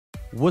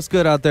What's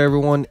good out there,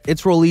 everyone?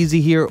 It's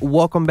Rolleezy here.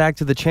 Welcome back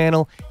to the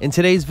channel. In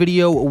today's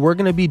video, we're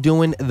going to be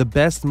doing the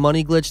best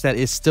money glitch that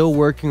is still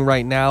working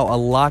right now. A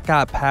lot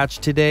got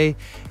patched today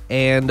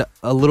and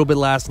a little bit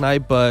last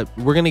night, but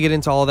we're going to get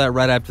into all of that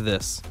right after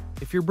this.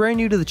 If you're brand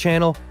new to the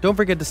channel, don't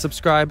forget to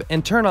subscribe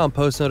and turn on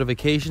post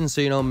notifications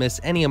so you don't miss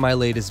any of my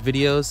latest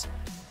videos.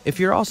 If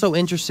you're also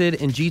interested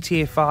in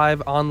GTA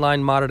 5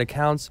 online modded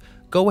accounts,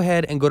 go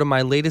ahead and go to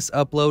my latest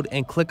upload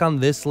and click on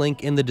this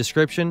link in the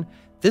description.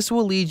 This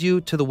will lead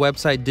you to the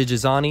website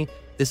Digizani.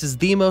 This is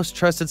the most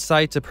trusted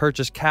site to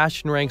purchase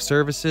cash and rank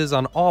services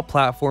on all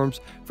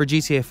platforms for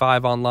GTA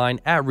 5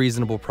 online at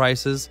reasonable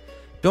prices.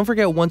 Don't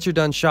forget, once you're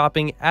done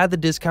shopping, add the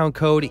discount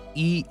code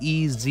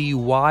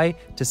EEZY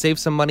to save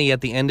some money at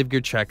the end of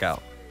your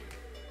checkout.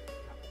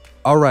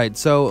 Alright,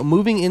 so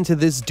moving into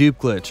this dupe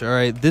glitch.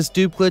 Alright, this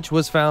dupe glitch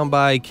was found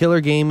by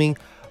Killer Gaming,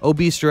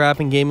 OBESE,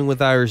 Giraffe, and Gaming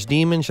with Irish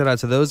Demon. Shout out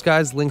to those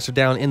guys. Links are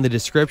down in the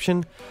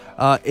description.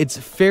 It's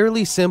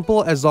fairly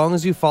simple as long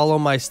as you follow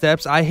my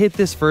steps. I hit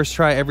this first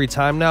try every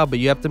time now, but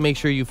you have to make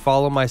sure you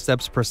follow my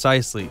steps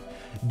precisely.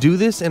 Do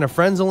this in a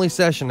friends-only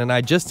session, and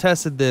I just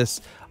tested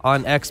this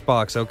on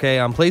Xbox, okay?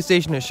 On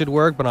PlayStation it should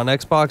work, but on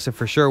Xbox it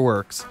for sure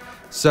works.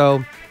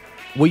 So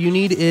what you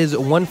need is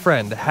one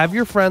friend. Have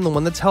your friend, the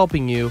one that's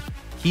helping you,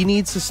 he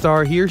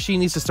or she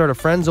needs to start a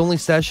friends only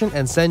session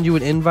and send you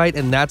an invite,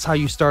 and that's how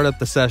you start up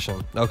the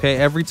session. Okay,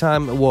 every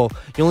time, well,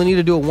 you only need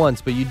to do it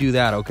once, but you do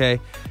that. Okay,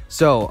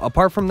 so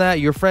apart from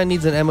that, your friend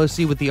needs an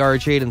MOC with the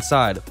RH8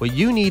 inside. What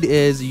you need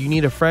is you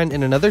need a friend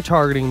in another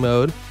targeting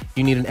mode.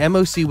 You need an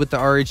MOC with the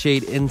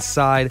RH8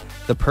 inside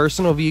the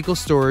personal vehicle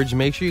storage.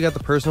 Make sure you got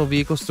the personal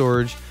vehicle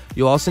storage.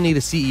 You'll also need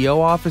a CEO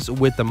office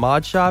with the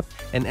mod shop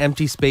and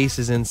empty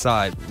spaces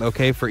inside,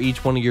 okay, for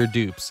each one of your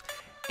dupes.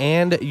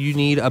 And you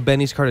need a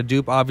Benny's car to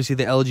dupe. Obviously,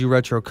 the LG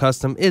Retro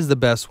Custom is the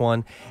best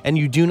one, and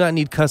you do not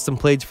need custom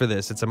plates for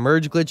this. It's a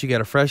merge glitch. You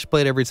get a fresh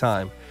plate every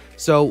time.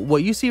 So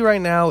what you see right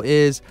now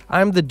is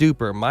I'm the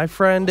duper. My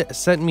friend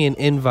sent me an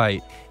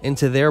invite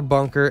into their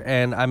bunker,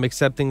 and I'm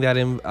accepting that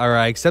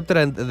I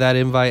accepted that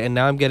invite, and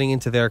now I'm getting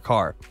into their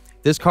car.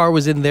 This car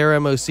was in their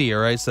MOC,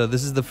 all right? So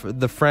this is the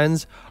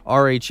friend's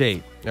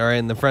RH8, all right,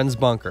 in the friend's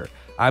bunker.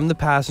 I'm the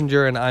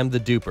passenger and I'm the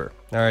duper.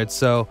 All right,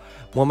 so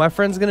what my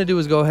friend's gonna do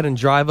is go ahead and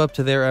drive up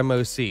to their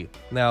MOC.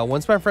 Now,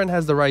 once my friend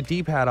has the right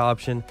D-pad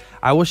option,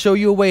 I will show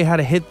you a way how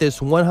to hit this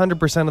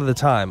 100% of the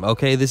time,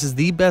 okay? This is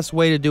the best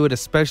way to do it,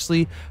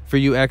 especially for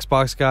you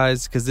Xbox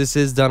guys, because this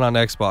is done on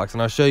Xbox,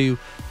 and I'll show you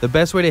the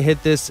best way to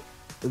hit this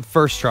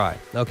first try,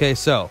 okay?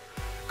 So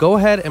go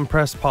ahead and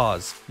press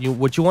pause.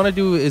 What you want to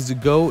do is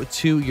go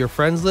to your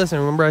friends list,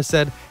 and remember I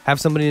said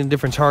have somebody in a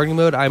different targeting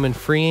mode. I'm in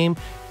free aim.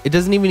 It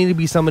doesn't even need to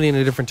be somebody in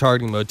a different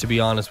targeting mode, to be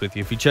honest with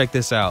you, if you check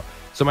this out.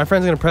 So my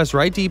friend's going to press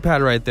right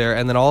D-pad right there,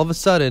 and then all of a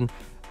sudden,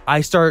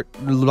 I start,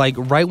 like,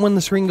 right when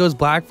the screen goes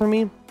black for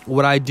me,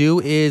 what I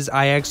do is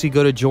I actually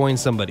go to join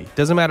somebody.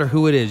 Doesn't matter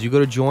who it is. You go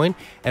to join,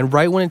 and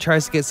right when it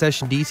tries to get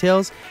session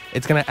details,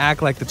 it's going to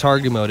act like the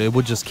targeting mode. It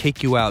will just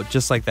kick you out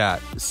just like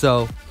that.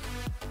 So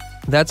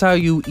that's how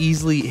you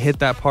easily hit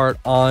that part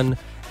on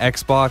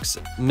Xbox.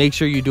 Make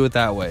sure you do it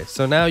that way.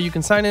 So now you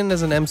can sign in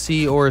as an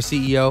MC or a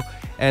CEO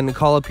and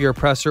call up your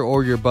oppressor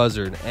or your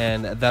buzzard,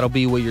 and that'll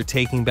be what you're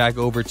taking back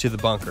over to the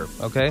bunker,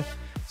 okay?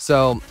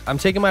 So I'm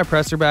taking my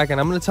oppressor back, and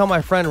I'm going to tell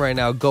my friend right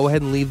now, go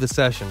ahead and leave the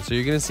session. So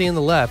you're going to see in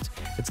the left,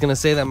 it's going to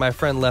say that my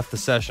friend left the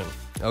session,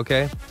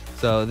 okay?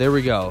 So there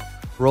we go.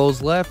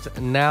 Rolls left.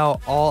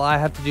 Now all I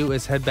have to do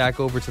is head back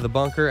over to the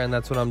bunker, and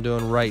that's what I'm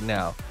doing right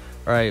now.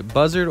 All right,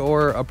 buzzard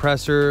or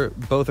oppressor,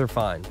 both are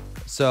fine.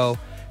 So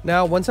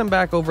now, once I'm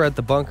back over at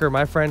the bunker,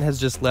 my friend has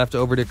just left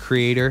over to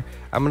creator.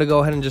 I'm going to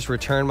go ahead and just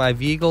return my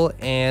vehicle,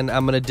 and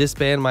I'm going to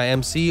disband my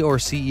MC or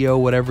CEO,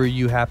 whatever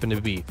you happen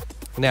to be.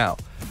 Now,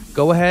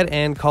 go ahead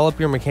and call up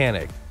your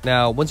mechanic.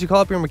 Now, once you call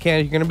up your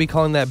mechanic, you're going to be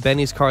calling that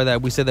Benny's car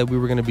that we said that we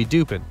were going to be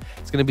duping.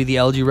 It's going to be the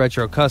LG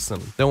Retro Custom.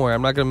 Don't worry,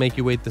 I'm not going to make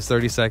you wait this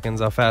 30 seconds.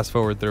 I'll fast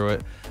forward through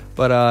it.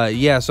 But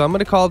yeah, so I'm going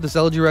to call it this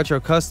LG Retro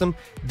Custom.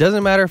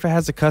 Doesn't matter if it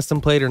has a custom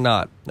plate or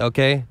not,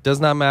 okay? Does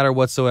not matter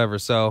whatsoever.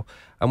 So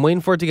I'm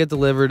waiting for it to get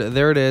delivered.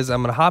 There it is.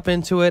 I'm going to hop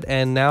into it,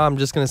 and now I'm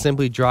just going to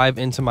simply drive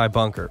into my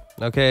bunker.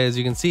 Okay, as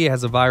you can see, it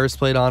has a virus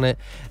plate on it.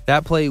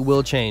 That plate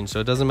will change, so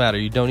it doesn't matter.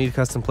 You don't need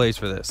custom plates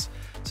for this.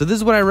 So this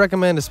is what I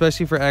recommend,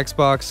 especially for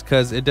Xbox,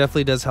 because it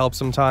definitely does help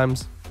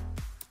sometimes.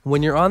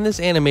 When you're on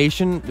this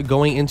animation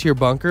going into your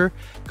bunker,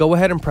 go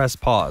ahead and press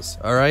pause,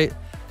 all right?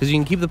 Because you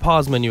can keep the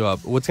pause menu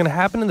up. What's going to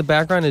happen in the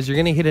background is you're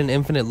going to hit an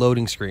infinite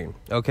loading screen,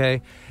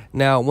 okay?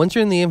 Now, once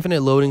you're in the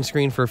infinite loading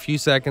screen for a few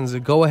seconds,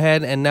 go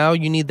ahead, and now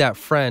you need that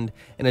friend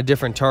in a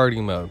different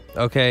targeting mode,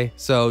 okay?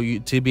 So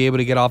to be able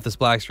to get off this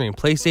black screen,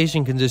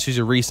 PlayStation can just use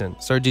a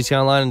recent, start GTA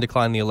Online and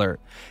decline the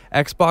alert.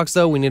 Xbox,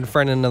 though, we need a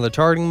friend in another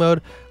targeting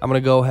mode. I'm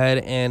going to go ahead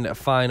and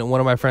find one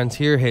of my friends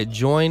here, hit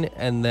join,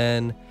 and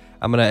then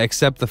I'm going to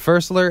accept the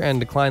first alert and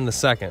decline the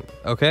second,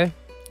 okay?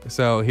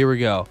 So here we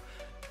go.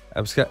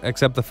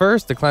 Accept the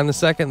first, decline the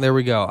second. There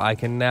we go. I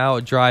can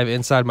now drive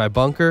inside my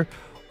bunker,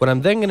 What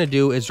I'm then going to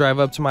do is drive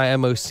up to my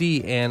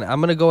MOC, and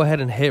I'm going to go ahead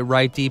and hit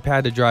right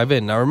D-pad to drive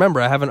in. Now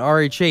remember, I have an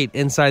RH8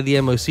 inside the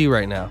MOC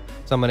right now.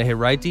 So I'm going to hit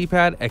right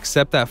D-pad,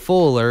 accept that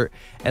full alert,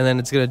 and then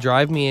it's going to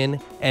drive me in,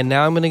 and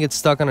now I'm going to get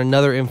stuck on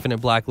another infinite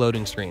black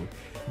loading screen.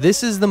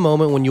 This is the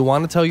moment when you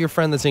want to tell your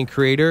friend that's in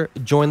creator,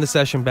 join the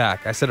session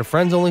back. I set a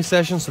friends only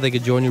session so they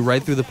could join you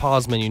right through the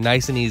pause menu,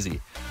 nice and easy.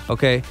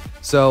 Okay,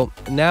 so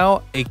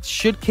now it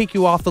should kick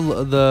you off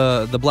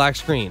the black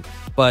screen.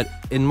 But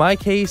in my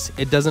case,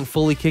 it doesn't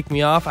fully kick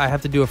me off. I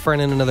have to do a friend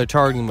in another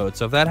targeting mode.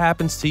 So if that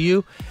happens to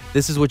you,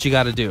 this is what you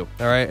got to do.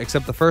 All right,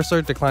 accept the first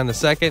alert, decline the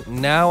second.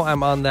 Now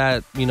I'm on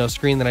that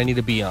screen that I need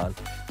to be on.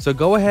 So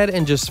go ahead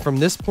and just from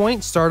this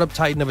point, start up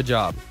Titan of a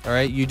job. All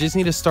right, you just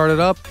need to start it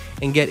up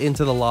and get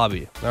into the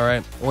lobby. All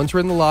right, once we're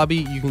in the lobby,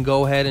 you can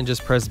go ahead and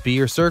just press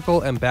B or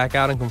circle and back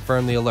out and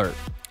confirm the alert.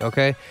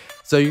 Okay.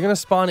 So you're going to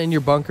spawn in your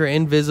bunker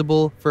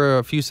invisible for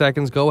a few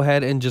seconds. Go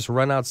ahead and just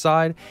run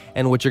outside.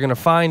 And what you're going to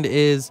find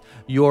is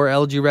your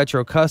LG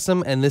Retro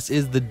Custom. And this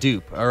is the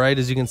dupe. All right.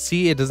 As you can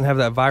see, it doesn't have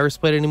that virus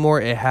plate anymore.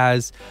 It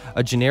has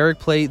a generic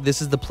plate.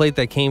 This is the plate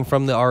that came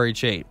from the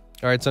RH8.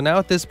 All right. So now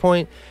at this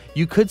point,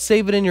 you could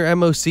save it in your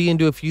MOC and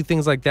do a few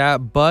things like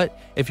that. But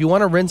if you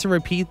want to rinse and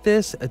repeat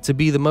this to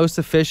be the most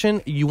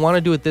efficient, you want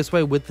to do it this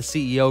way with the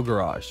CEO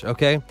garage.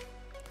 Okay.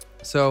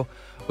 So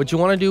what you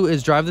want to do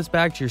is drive this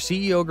back to your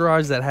CEO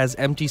garage that has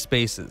empty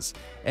spaces,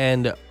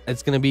 and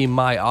it's going to be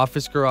my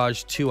office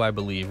garage 2, I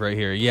believe, right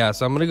here. Yeah,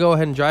 so I'm going to go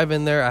ahead and drive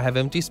in there. I have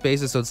empty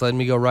spaces, so it's letting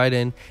me go right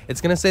in. It's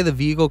going to say the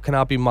vehicle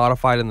cannot be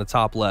modified in the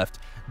top left.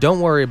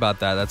 Don't worry about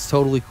that. That's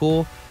totally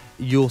cool.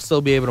 You'll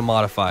still be able to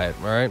modify it,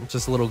 all right?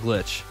 Just a little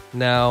glitch.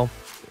 Now,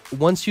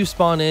 once you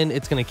spawn in,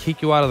 it's going to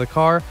kick you out of the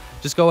car.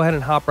 Just go ahead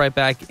and hop right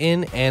back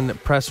in and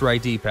press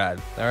right D-pad.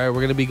 All right,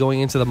 we're going to be going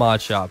into the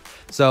mod shop.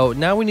 So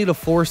now we need to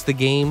force the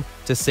game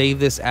to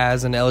save this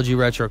as an LG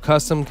Retro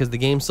Custom because the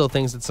game still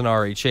thinks it's an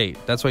RH8.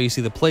 That's why you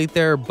see the plate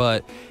there,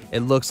 but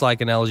it looks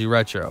like an LG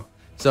Retro.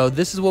 So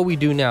this is what we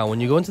do now. When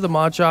you go into the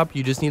mod shop,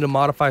 you just need to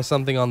modify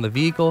something on the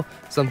vehicle,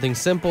 something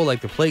simple like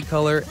the plate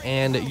color,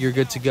 and you're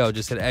good to go.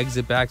 Just hit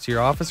exit back to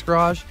your office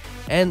garage,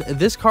 and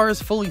this car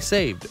is fully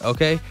saved,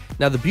 okay?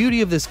 Now, the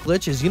beauty of this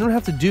glitch is you don't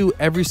have to do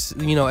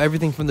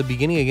everything from the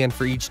beginning again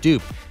for each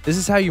dupe. This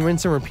is how you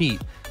rinse and repeat.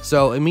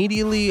 So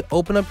immediately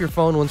open up your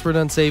phone once we're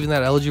done saving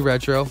that LG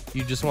Retro.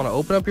 You just want to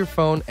open up your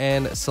phone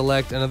and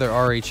select another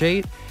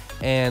RH8,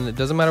 and it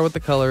doesn't matter what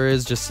the color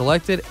is, just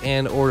select it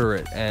and order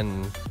it,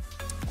 and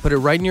put it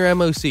right in your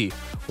MOC.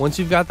 Once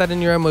you've got that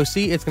in your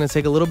MOC, it's going to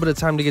take a little bit of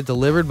time to get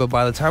delivered, but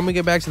by the time we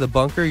get back to the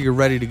bunker, you're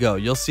ready to go.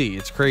 You'll see,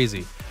 it's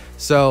crazy.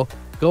 So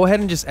go ahead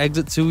and just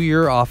exit to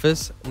your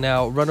office.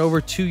 Now run over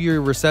to your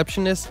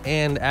receptionist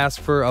and ask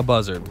for a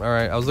buzzard. All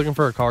right, I was looking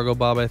for a cargo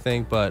bob, I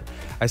think, but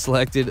I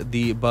selected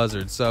the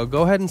buzzard. So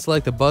go ahead and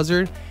select the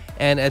buzzard.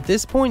 And at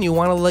this point, you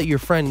want to let your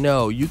friend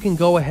know. You can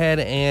go ahead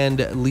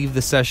and leave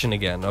the session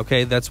again,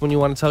 okay? That's when you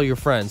want to tell your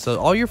friends. So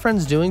all your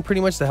friend's doing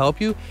pretty much to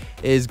help you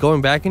is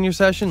going back in your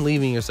session,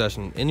 leaving your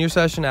session, in your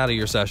session, out of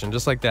your session,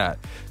 just like that.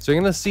 So you're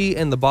going to see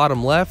in the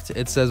bottom left,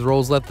 it says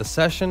Rolls left the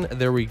session.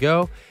 There we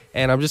go.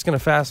 And I'm just going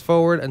to fast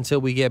forward until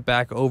we get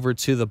back over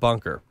to the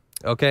bunker,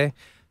 okay?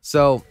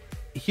 So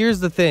here's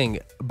the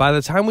thing. By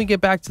the time we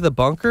get back to the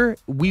bunker,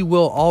 we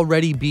will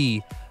already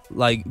be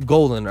like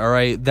golden. All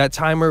right, that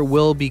timer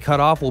will be cut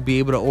off. We'll be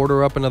able to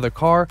order up another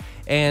car,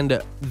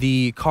 and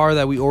the car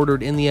that we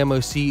ordered in the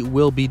MOC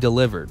will be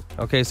delivered.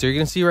 Okay, so you're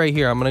gonna see right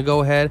here, I'm gonna go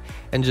ahead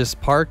and just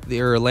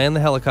land the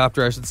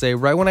helicopter, I should say.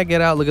 Right when I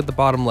get out, look at the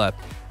bottom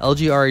left.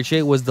 LG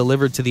RH8 was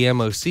delivered to the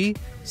MOC,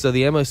 so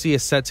the MOC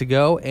is set to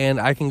go, and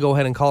I can go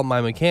ahead and call up my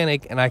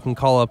mechanic, and I can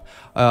call up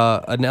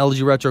an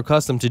LG Retro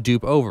Custom to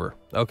dupe over.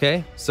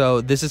 Okay,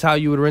 so this is how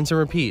you would rinse and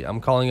repeat. I'm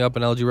calling up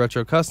an LG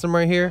Retro Custom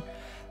right here.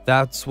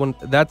 That's going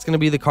to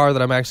be the car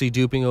that I'm actually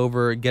duping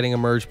over, getting a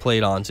merge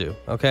plate onto.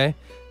 Okay,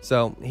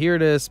 so here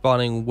it is,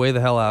 spawning way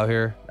the hell out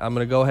here. I'm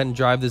going to go ahead and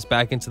drive this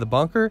back into the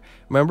bunker.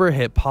 Remember,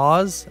 hit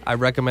pause. I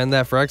recommend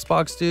that for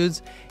Xbox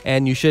dudes,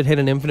 and you should hit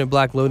an infinite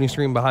black loading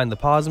screen behind the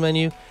pause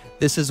menu.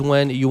 This is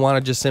when you want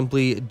to just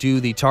simply do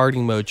the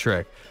targeting mode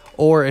trick.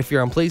 Or if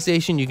you're on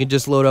PlayStation, you can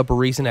just load up a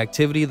recent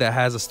activity that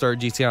has a start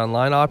GTA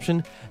Online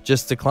option.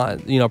 Just decline,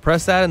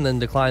 press that and then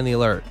decline the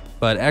alert.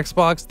 But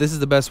Xbox, this is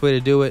the best way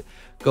to do it.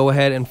 Go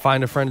ahead and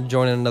find a friend to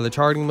join in another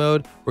targeting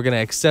mode. We're going to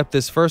accept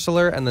this first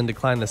alert and then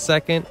decline the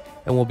second,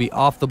 and we'll be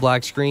off the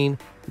black screen.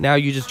 Now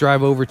you just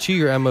drive over to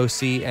your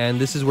MOC, and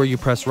this is where you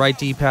press right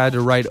D-pad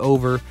to right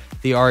over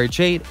the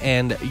RH8,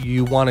 and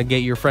you want to get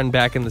your friend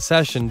back in the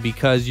session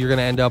because you're going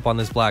to end up on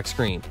this black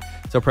screen.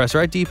 So press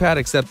right D-pad,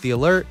 accept the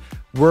alert.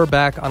 We're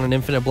back on an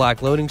infinite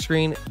black loading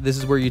screen. This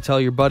is where you tell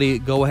your buddy,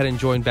 go ahead and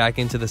join back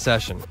into the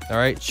session. All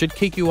right, should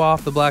kick you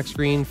off the black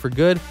screen for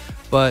good,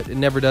 but it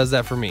never does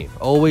that for me.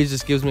 Always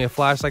just gives me a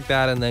flash like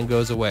that and then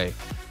goes away.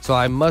 So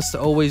I must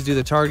always do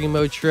the targeting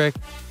mode trick.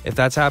 If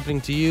that's happening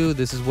to you,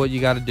 this is what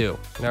you got to do.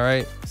 All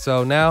right,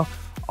 so now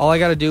all I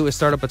got to do is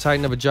start up a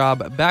Titan of a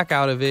job, back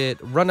out of it,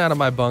 run out of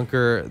my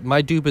bunker.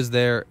 My dupe is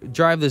there.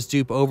 Drive this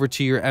dupe over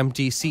to your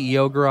empty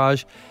CEO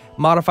garage.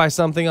 modify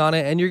something on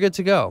it, and you're good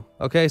to go.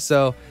 Okay,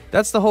 so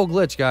that's the whole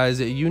glitch, guys.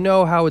 You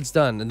know how it's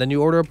done, and then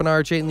you order up an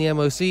RH8 in the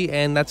MOC,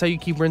 and that's how you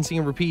keep rinsing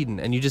and repeating.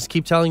 And you just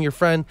keep telling your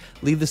friend,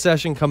 leave the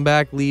session, come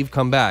back, leave,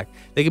 come back.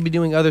 They could be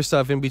doing other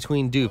stuff in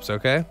between dupes,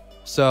 okay?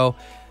 So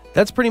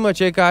that's pretty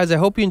much it, guys. I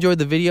hope you enjoyed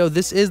the video.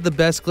 This is the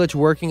best glitch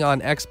working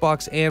on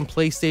Xbox and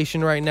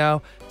PlayStation right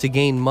now to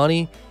gain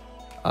money.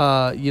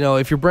 You know,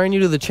 if you're brand new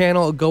to the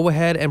channel, go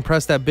ahead and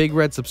press that big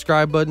red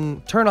subscribe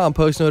button, turn on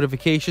post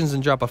notifications,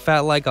 and drop a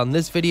fat like on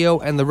this video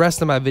and the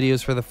rest of my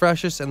videos for the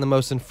freshest and the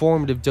most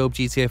informative dope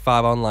GTA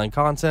 5 online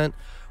content.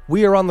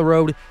 We are on the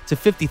road to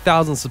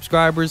 50,000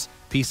 subscribers.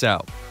 Peace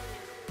out.